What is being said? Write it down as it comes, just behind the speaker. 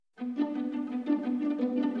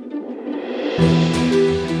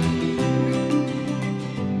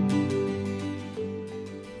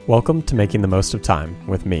Welcome to Making the Most of Time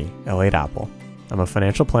with me, Elliot Apple. I'm a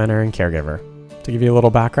financial planner and caregiver. To give you a little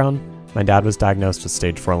background, my dad was diagnosed with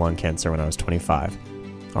stage 4 lung cancer when I was 25.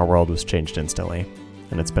 Our world was changed instantly,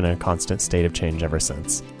 and it's been a constant state of change ever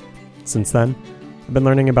since. Since then, I've been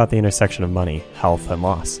learning about the intersection of money, health, and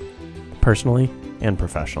loss, personally and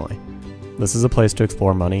professionally. This is a place to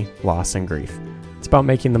explore money, loss, and grief. It's about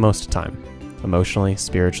making the most of time, emotionally,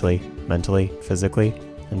 spiritually, mentally, physically,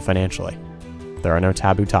 and financially. There are no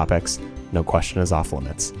taboo topics, no question is off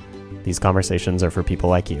limits. These conversations are for people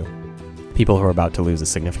like you, people who are about to lose a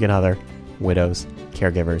significant other, widows,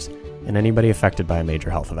 caregivers, and anybody affected by a major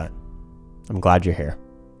health event. I'm glad you're here.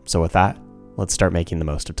 So with that, let's start making the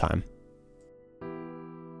most of time.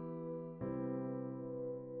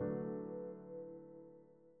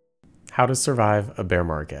 How to survive a bear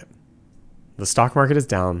market. The stock market is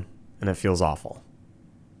down and it feels awful.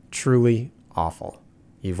 Truly awful.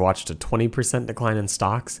 You've watched a 20% decline in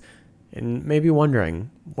stocks and may be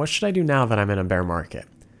wondering, what should I do now that I'm in a bear market?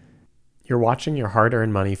 You're watching your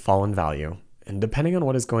hard-earned money fall in value, and depending on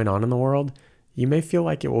what is going on in the world, you may feel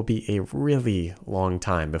like it will be a really long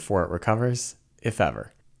time before it recovers, if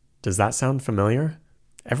ever. Does that sound familiar?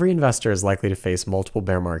 Every investor is likely to face multiple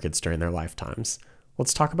bear markets during their lifetimes.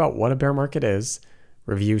 Let's talk about what a bear market is,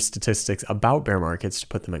 review statistics about bear markets to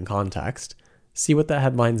put them in context, see what the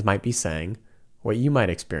headlines might be saying, what you might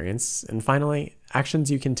experience, and finally, actions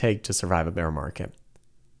you can take to survive a bear market.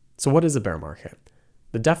 So what is a bear market?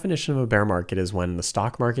 The definition of a bear market is when the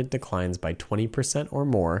stock market declines by 20% or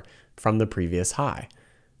more from the previous high.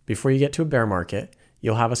 Before you get to a bear market,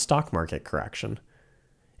 you'll have a stock market correction.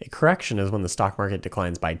 A correction is when the stock market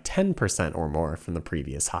declines by 10% or more from the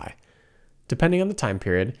previous high. Depending on the time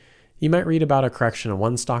period, you might read about a correction in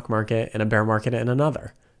one stock market and a bear market in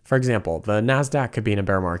another. For example, the NASDAQ could be in a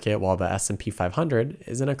bear market while the S&P 500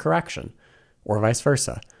 is in a correction, or vice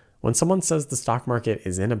versa. When someone says the stock market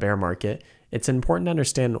is in a bear market, it's important to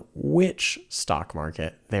understand which stock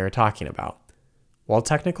market they are talking about. While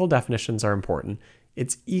technical definitions are important,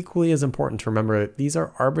 it's equally as important to remember that these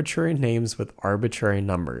are arbitrary names with arbitrary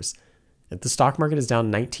numbers. If the stock market is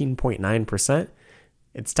down 19.9%,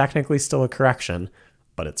 it's technically still a correction,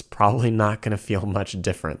 but it's probably not going to feel much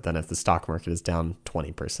different than if the stock market is down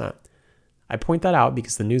 20%. I point that out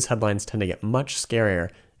because the news headlines tend to get much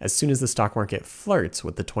scarier as soon as the stock market flirts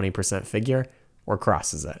with the 20% figure or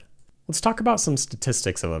crosses it. Let's talk about some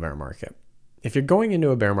statistics of a bear market. If you're going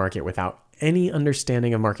into a bear market without any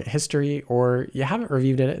understanding of market history or you haven't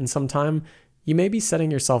reviewed it in some time, you may be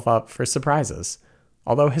setting yourself up for surprises.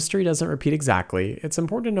 Although history doesn't repeat exactly, it's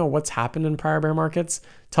important to know what's happened in prior bear markets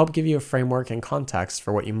to help give you a framework and context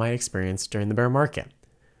for what you might experience during the bear market.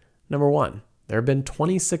 Number 1, there have been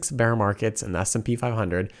 26 bear markets in the S&P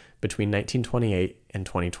 500 between 1928 and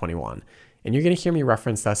 2021. And you're going to hear me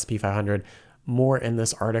reference the S&P 500 more in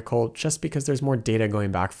this article just because there's more data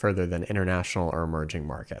going back further than international or emerging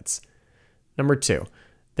markets. Number 2,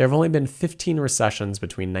 there have only been 15 recessions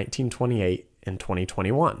between 1928 and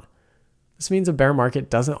 2021. This means a bear market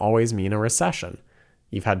doesn't always mean a recession.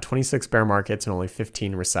 You've had 26 bear markets and only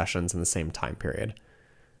 15 recessions in the same time period.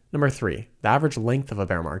 Number 3, the average length of a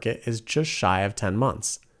bear market is just shy of 10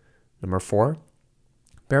 months. Number 4,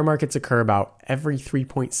 bear markets occur about every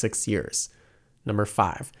 3.6 years. Number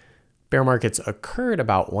 5, bear markets occurred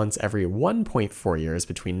about once every 1.4 years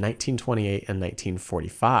between 1928 and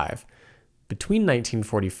 1945. Between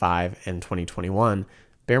 1945 and 2021,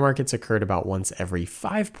 bear markets occurred about once every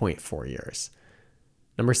 5.4 years.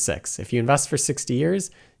 Number 6, if you invest for 60 years,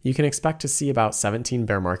 you can expect to see about 17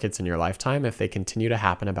 bear markets in your lifetime if they continue to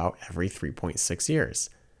happen about every 3.6 years.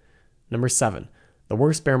 Number 7, the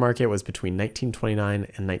worst bear market was between 1929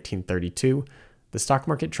 and 1932. The stock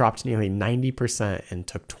market dropped nearly 90% and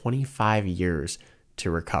took 25 years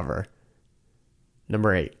to recover.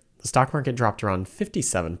 Number 8, the stock market dropped around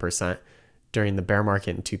 57% during the bear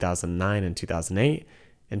market in 2009 and 2008,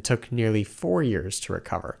 and took nearly 4 years to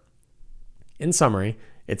recover. In summary,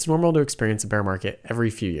 it's normal to experience a bear market every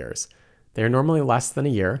few years. They are normally less than a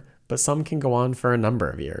year, but some can go on for a number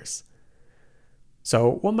of years.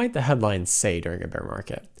 So, what might the headlines say during a bear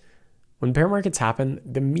market? When bear markets happen,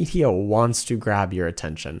 the media wants to grab your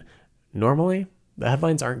attention. Normally, the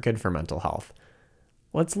headlines aren't good for mental health.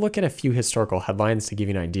 Let's look at a few historical headlines to give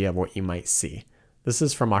you an idea of what you might see. This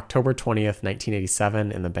is from October 20th,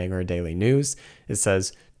 1987 in the Bangor Daily News. It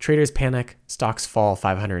says, "Traders panic, stocks fall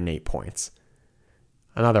 508 points."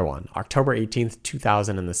 Another one, October 18th,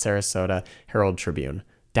 2000 in the Sarasota Herald Tribune.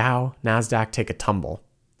 Dow, NASDAQ take a tumble.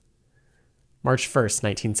 March 1st,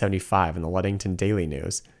 1975 in the Ludington Daily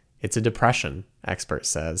News. It's a depression, expert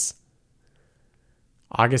says.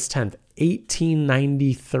 August 10th,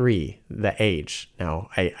 1893, the age. Now,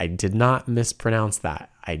 I did not mispronounce that.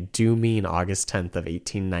 I do mean August 10th of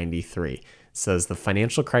 1893. It says the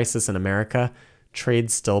financial crisis in America,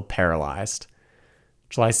 trade still paralyzed.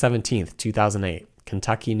 July 17th, 2008,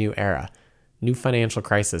 Kentucky new era. New financial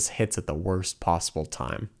crisis hits at the worst possible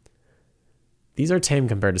time. These are tame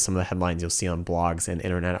compared to some of the headlines you'll see on blogs and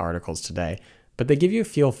internet articles today, but they give you a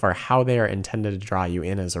feel for how they are intended to draw you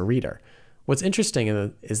in as a reader. What's interesting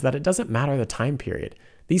is that it doesn't matter the time period.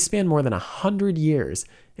 These span more than 100 years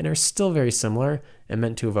and are still very similar and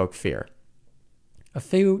meant to evoke fear. A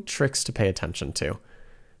few tricks to pay attention to.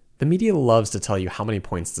 The media loves to tell you how many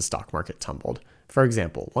points the stock market tumbled. For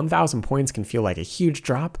example, 1,000 points can feel like a huge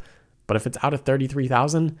drop, but if it's out of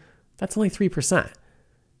 33,000, that's only 3%.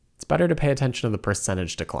 It's better to pay attention to the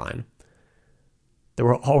percentage decline. There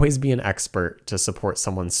will always be an expert to support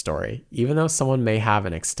someone's story. Even though someone may have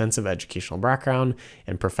an extensive educational background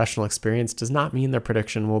and professional experience does not mean their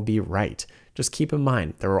prediction will be right. Just keep in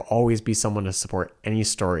mind, there will always be someone to support any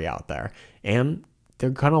story out there, and they're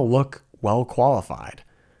going to look well qualified.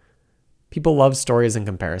 People love stories and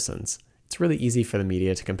comparisons. It's really easy for the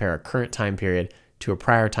media to compare a current time period to a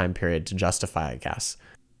prior time period to justify a guess.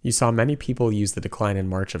 You saw many people use the decline in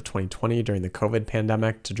March of 2020 during the COVID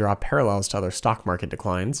pandemic to draw parallels to other stock market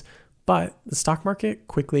declines, but the stock market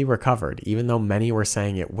quickly recovered, even though many were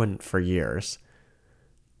saying it wouldn't for years.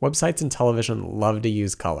 Websites and television love to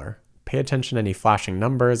use color. Pay attention to any flashing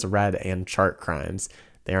numbers, red, and chart crimes.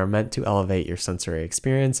 They are meant to elevate your sensory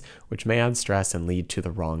experience, which may add stress and lead to the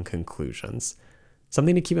wrong conclusions.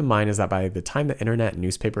 Something to keep in mind is that by the time the internet and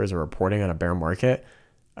newspapers are reporting on a bear market,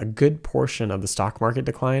 a good portion of the stock market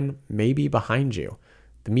decline may be behind you.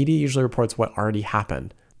 The media usually reports what already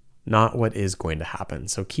happened, not what is going to happen.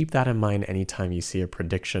 So keep that in mind anytime you see a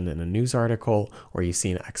prediction in a news article or you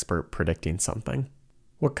see an expert predicting something.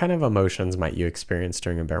 What kind of emotions might you experience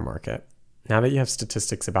during a bear market? Now that you have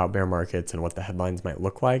statistics about bear markets and what the headlines might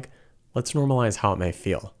look like, let's normalize how it may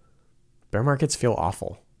feel. Bear markets feel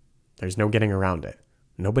awful. There's no getting around it.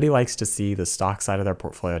 Nobody likes to see the stock side of their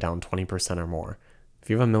portfolio down 20% or more. If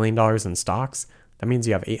you have $1 million in stocks, that means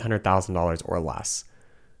you have $800,000 or less.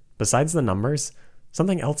 Besides the numbers,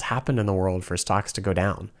 something else happened in the world for stocks to go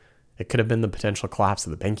down. It could have been the potential collapse of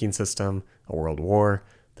the banking system, a world war,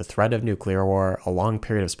 the threat of nuclear war, a long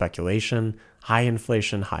period of speculation, high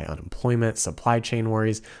inflation, high unemployment, supply chain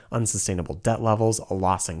worries, unsustainable debt levels, a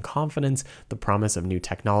loss in confidence, the promise of new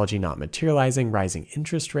technology not materializing, rising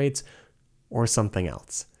interest rates, or something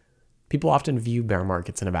else. People often view bear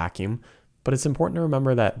markets in a vacuum, but it's important to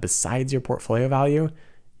remember that besides your portfolio value,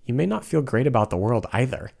 you may not feel great about the world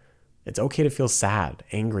either. It's okay to feel sad,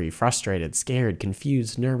 angry, frustrated, scared,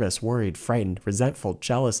 confused, nervous, worried, frightened, resentful,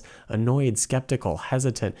 jealous, annoyed, skeptical,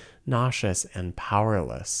 hesitant, nauseous, and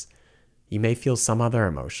powerless. You may feel some other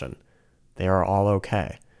emotion. They are all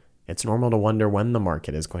okay. It's normal to wonder when the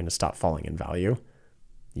market is going to stop falling in value.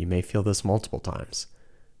 You may feel this multiple times.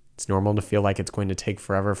 It's normal to feel like it's going to take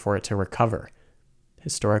forever for it to recover.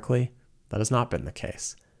 Historically, that has not been the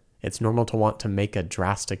case. It's normal to want to make a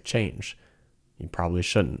drastic change. You probably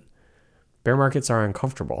shouldn't. Bear markets are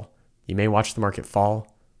uncomfortable. You may watch the market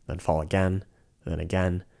fall, then fall again, then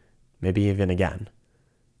again, maybe even again.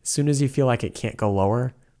 As soon as you feel like it can't go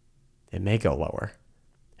lower, it may go lower.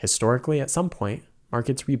 Historically, at some point,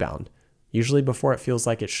 markets rebound, usually before it feels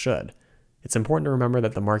like it should. It's important to remember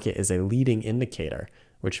that the market is a leading indicator,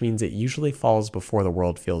 which means it usually falls before the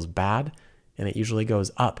world feels bad, and it usually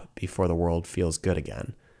goes up before the world feels good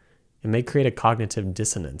again. It may create a cognitive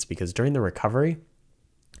dissonance because during the recovery,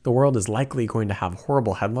 the world is likely going to have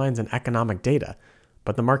horrible headlines and economic data,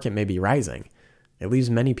 but the market may be rising. It leaves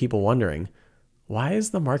many people wondering, why is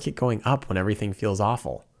the market going up when everything feels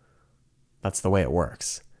awful? That's the way it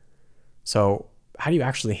works. So, how do you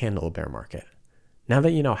actually handle a bear market? Now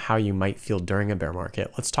that you know how you might feel during a bear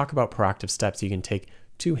market, let's talk about proactive steps you can take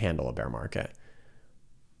to handle a bear market.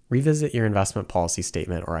 Revisit your investment policy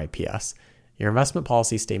statement or IPS. Your investment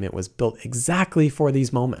policy statement was built exactly for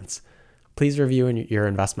these moments. Please review your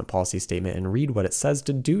investment policy statement and read what it says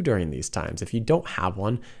to do during these times. If you don't have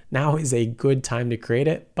one, now is a good time to create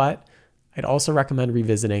it, but I'd also recommend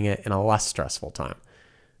revisiting it in a less stressful time.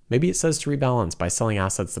 Maybe it says to rebalance by selling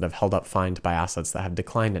assets that have held up fine to buy assets that have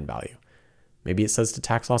declined in value. Maybe it says to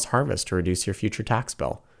tax loss harvest to reduce your future tax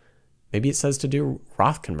bill. Maybe it says to do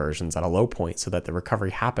Roth conversions at a low point so that the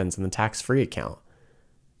recovery happens in the tax-free account.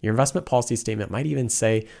 Your investment policy statement might even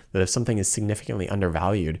say that if something is significantly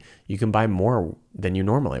undervalued, you can buy more than you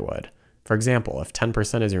normally would. For example, if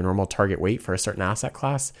 10% is your normal target weight for a certain asset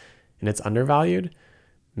class and it's undervalued,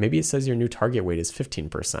 maybe it says your new target weight is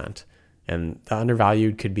 15%. And the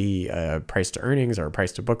undervalued could be a price to earnings or a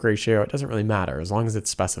price to book ratio. It doesn't really matter as long as it's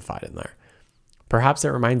specified in there. Perhaps it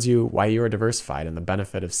reminds you why you are diversified and the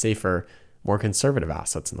benefit of safer, more conservative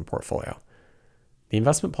assets in the portfolio. The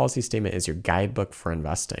investment policy statement is your guidebook for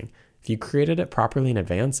investing. If you created it properly in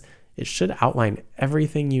advance, it should outline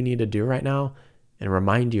everything you need to do right now and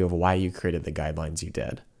remind you of why you created the guidelines you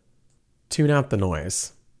did. Tune out the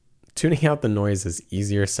noise. Tuning out the noise is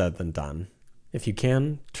easier said than done. If you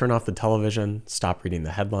can, turn off the television, stop reading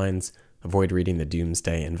the headlines, avoid reading the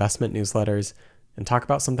doomsday investment newsletters, and talk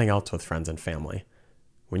about something else with friends and family.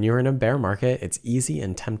 When you're in a bear market, it's easy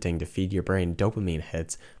and tempting to feed your brain dopamine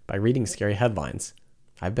hits by reading scary headlines.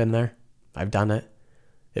 I've been there. I've done it.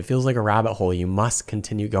 It feels like a rabbit hole you must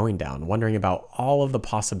continue going down, wondering about all of the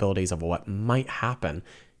possibilities of what might happen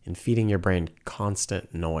and feeding your brain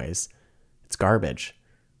constant noise. It's garbage.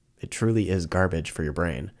 It truly is garbage for your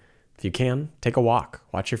brain. If you can, take a walk,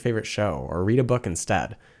 watch your favorite show, or read a book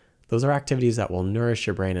instead. Those are activities that will nourish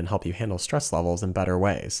your brain and help you handle stress levels in better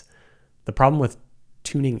ways. The problem with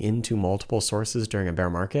tuning into multiple sources during a bear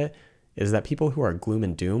market is that people who are gloom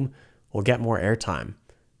and doom will get more airtime.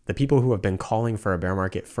 The people who have been calling for a bear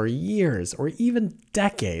market for years or even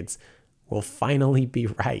decades will finally be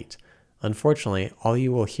right. Unfortunately, all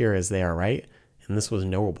you will hear is they are right, and this was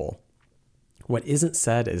knowable. What isn't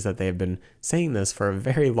said is that they have been saying this for a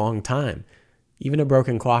very long time. Even a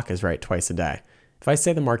broken clock is right twice a day. If I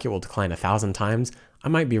say the market will decline 1,000 times, I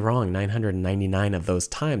might be wrong 999 of those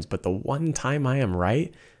times, but the one time I am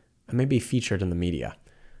right, I may be featured in the media.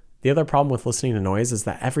 The other problem with listening to noise is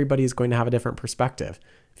that everybody is going to have a different perspective.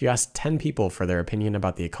 If you ask 10 people for their opinion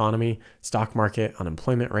about the economy, stock market,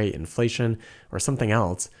 unemployment rate, inflation, or something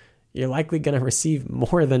else, you're likely going to receive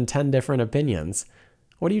more than 10 different opinions.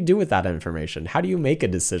 What do you do with that information? How do you make a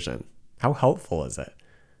decision? How helpful is it?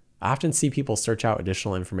 I often see people search out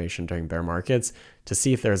additional information during bear markets to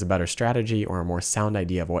see if there is a better strategy or a more sound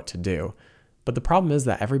idea of what to do. But the problem is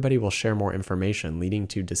that everybody will share more information, leading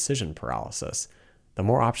to decision paralysis. The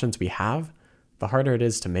more options we have, the harder it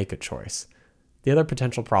is to make a choice. The other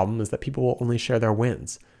potential problem is that people will only share their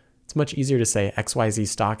wins. It's much easier to say XYZ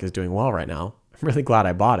stock is doing well right now. I'm really glad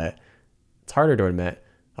I bought it. It's harder to admit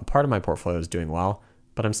a part of my portfolio is doing well,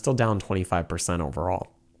 but I'm still down 25% overall.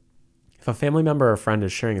 If a family member or friend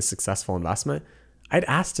is sharing a successful investment, I'd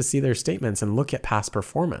ask to see their statements and look at past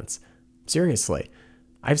performance. Seriously,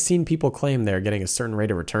 I've seen people claim they're getting a certain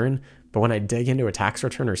rate of return, but when I dig into a tax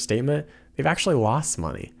return or statement, they've actually lost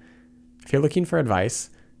money. If you're looking for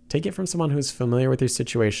advice, take it from someone who's familiar with your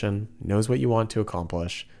situation, knows what you want to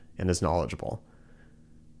accomplish, and is knowledgeable.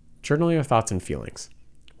 Journal your thoughts and feelings.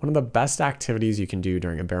 One of the best activities you can do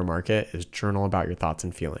during a bear market is journal about your thoughts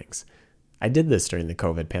and feelings. I did this during the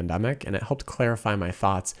COVID pandemic, and it helped clarify my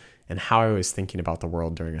thoughts and how I was thinking about the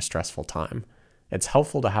world during a stressful time. It's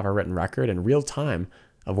helpful to have a written record in real time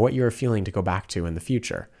of what you are feeling to go back to in the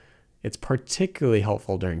future. It's particularly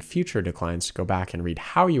helpful during future declines to go back and read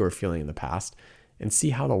how you were feeling in the past and see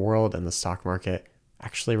how the world and the stock market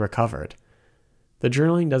actually recovered. The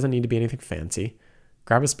journaling doesn't need to be anything fancy.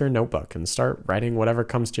 Grab a spare notebook and start writing whatever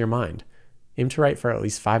comes to your mind. Aim to write for at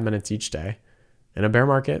least 5 minutes each day. In a bear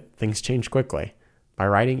market, things change quickly. By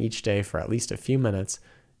writing each day for at least a few minutes,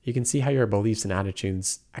 you can see how your beliefs and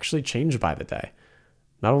attitudes actually change by the day.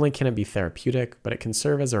 Not only can it be therapeutic, but it can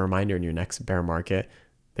serve as a reminder in your next bear market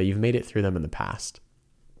that you've made it through them in the past.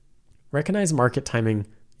 Recognize market timing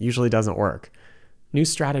usually doesn't work. New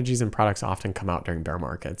strategies and products often come out during bear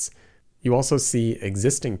markets. You also see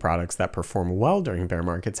existing products that perform well during bear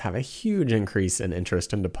markets have a huge increase in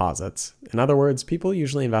interest in deposits. In other words, people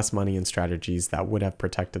usually invest money in strategies that would have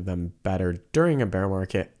protected them better during a bear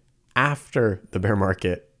market after the bear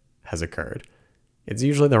market has occurred. It's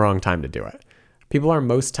usually the wrong time to do it. People are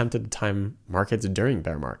most tempted to time markets during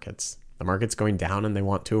bear markets. The market's going down and they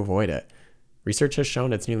want to avoid it. Research has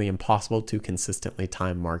shown it's nearly impossible to consistently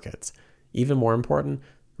time markets. Even more important,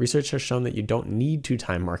 research has shown that you don't need to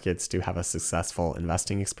time markets to have a successful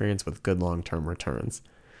investing experience with good long-term returns.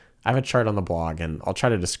 I have a chart on the blog and I'll try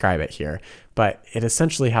to describe it here, but it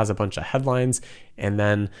essentially has a bunch of headlines and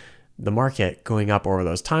then the market going up over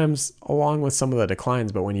those times along with some of the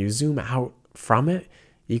declines. But when you zoom out from it,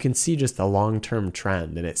 you can see just the long-term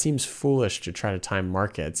trend. And it seems foolish to try to time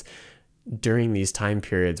markets during these time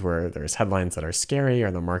periods where there's headlines that are scary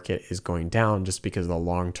or the market is going down just because of the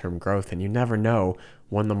long-term growth, and you never know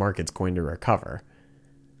when the market's going to recover.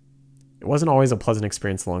 It wasn't always a pleasant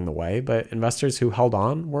experience along the way, but investors who held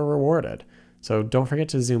on were rewarded. So don't forget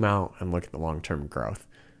to zoom out and look at the long-term growth.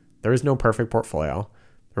 There is no perfect portfolio.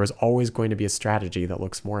 There is always going to be a strategy that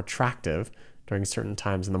looks more attractive during certain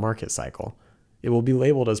times in the market cycle. It will be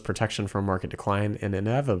labeled as protection from market decline, and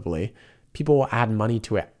inevitably, people will add money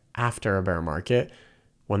to it after a bear market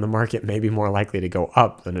when the market may be more likely to go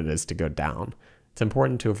up than it is to go down. It's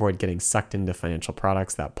important to avoid getting sucked into financial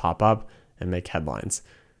products that pop up and make headlines.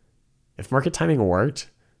 If market timing worked,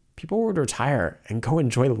 people would retire and go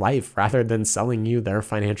enjoy life rather than selling you their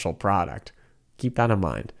financial product. Keep that in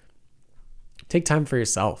mind. Take time for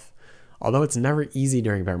yourself. Although it's never easy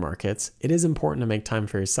during bear markets, it is important to make time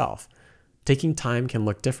for yourself. Taking time can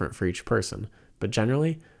look different for each person, but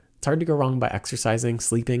generally, it's hard to go wrong by exercising,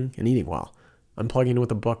 sleeping, and eating well. Unplugging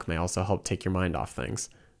with a book may also help take your mind off things.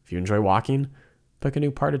 If you enjoy walking, pick a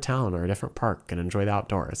new part of town or a different park and enjoy the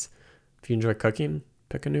outdoors. If you enjoy cooking,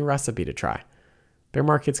 pick a new recipe to try. Bear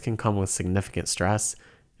markets can come with significant stress,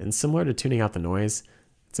 and similar to tuning out the noise,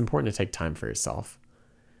 it's important to take time for yourself.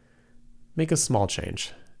 Make a small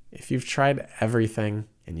change. If you've tried everything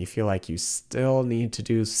and you feel like you still need to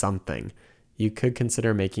do something, you could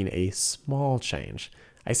consider making a small change.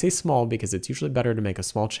 I say small because it's usually better to make a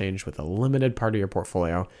small change with a limited part of your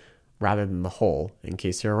portfolio rather than the whole in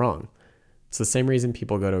case you're wrong. It's the same reason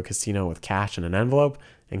people go to a casino with cash in an envelope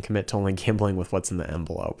and commit to only gambling with what's in the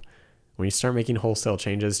envelope. When you start making wholesale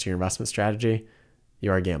changes to your investment strategy,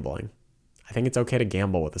 you are gambling. I think it's okay to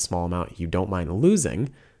gamble with a small amount you don't mind losing.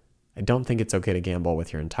 I don't think it's okay to gamble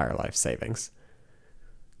with your entire life savings.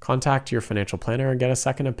 Contact your financial planner and get a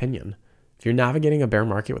second opinion. If you're navigating a bear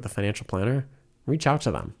market with a financial planner, reach out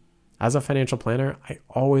to them. As a financial planner, I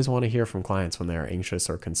always want to hear from clients when they are anxious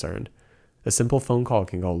or concerned. A simple phone call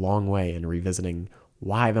can go a long way in revisiting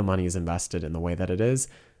why the money is invested in the way that it is,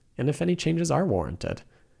 and if any changes are warranted.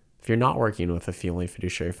 If you're not working with a fee-only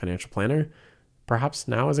fiduciary financial planner, perhaps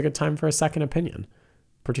now is a good time for a second opinion,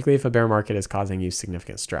 particularly if a bear market is causing you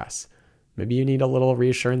significant stress. Maybe you need a little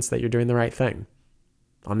reassurance that you're doing the right thing.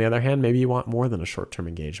 On the other hand, maybe you want more than a short-term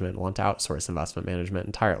engagement and want to outsource investment management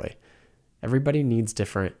entirely. Everybody needs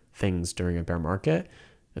different things during a bear market,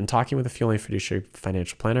 and talking with a fee-only fiduciary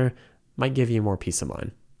financial planner might give you more peace of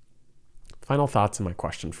mind. Final thoughts and my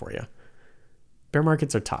question for you. Bear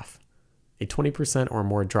markets are tough. A 20% or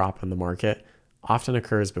more drop in the market often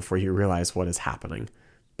occurs before you realize what is happening.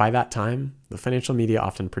 By that time, the financial media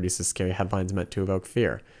often produces scary headlines meant to evoke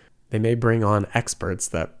fear. They may bring on experts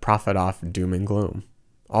that profit off doom and gloom.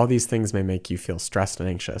 All these things may make you feel stressed and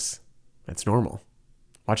anxious. It's normal.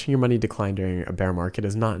 Watching your money decline during a bear market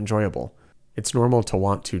is not enjoyable. It's normal to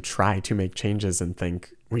want to try to make changes and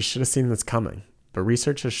think, we should have seen this coming. But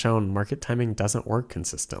research has shown market timing doesn't work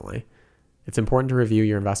consistently. It's important to review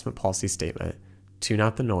your investment policy statement, tune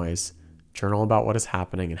out the noise, journal about what is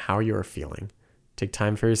happening and how you are feeling, take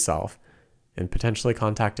time for yourself, and potentially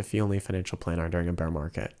contact a fee-only financial planner during a bear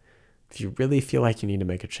market. If you really feel like you need to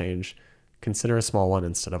make a change, consider a small one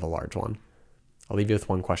instead of a large one. I'll leave you with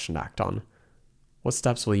one question to act on. What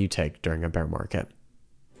steps will you take during a bear market?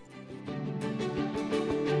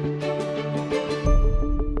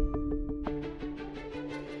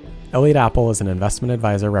 Elliot Apple is an investment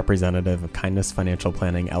advisor representative of Kindness Financial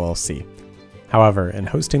Planning, LLC. However, in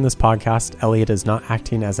hosting this podcast, Elliot is not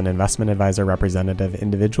acting as an investment advisor representative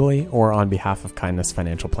individually or on behalf of Kindness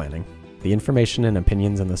Financial Planning. The information and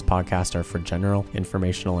opinions in this podcast are for general,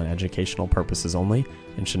 informational, and educational purposes only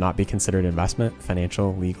and should not be considered investment,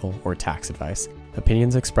 financial, legal, or tax advice.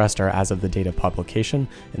 Opinions expressed are as of the date of publication,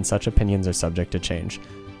 and such opinions are subject to change.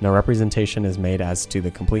 No representation is made as to the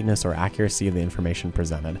completeness or accuracy of the information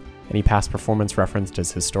presented. Any past performance referenced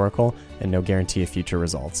is historical and no guarantee of future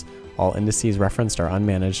results. All indices referenced are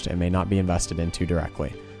unmanaged and may not be invested into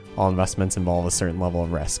directly. All investments involve a certain level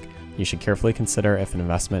of risk. You should carefully consider if an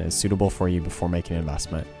investment is suitable for you before making an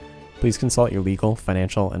investment. Please consult your legal,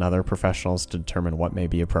 financial, and other professionals to determine what may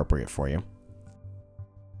be appropriate for you.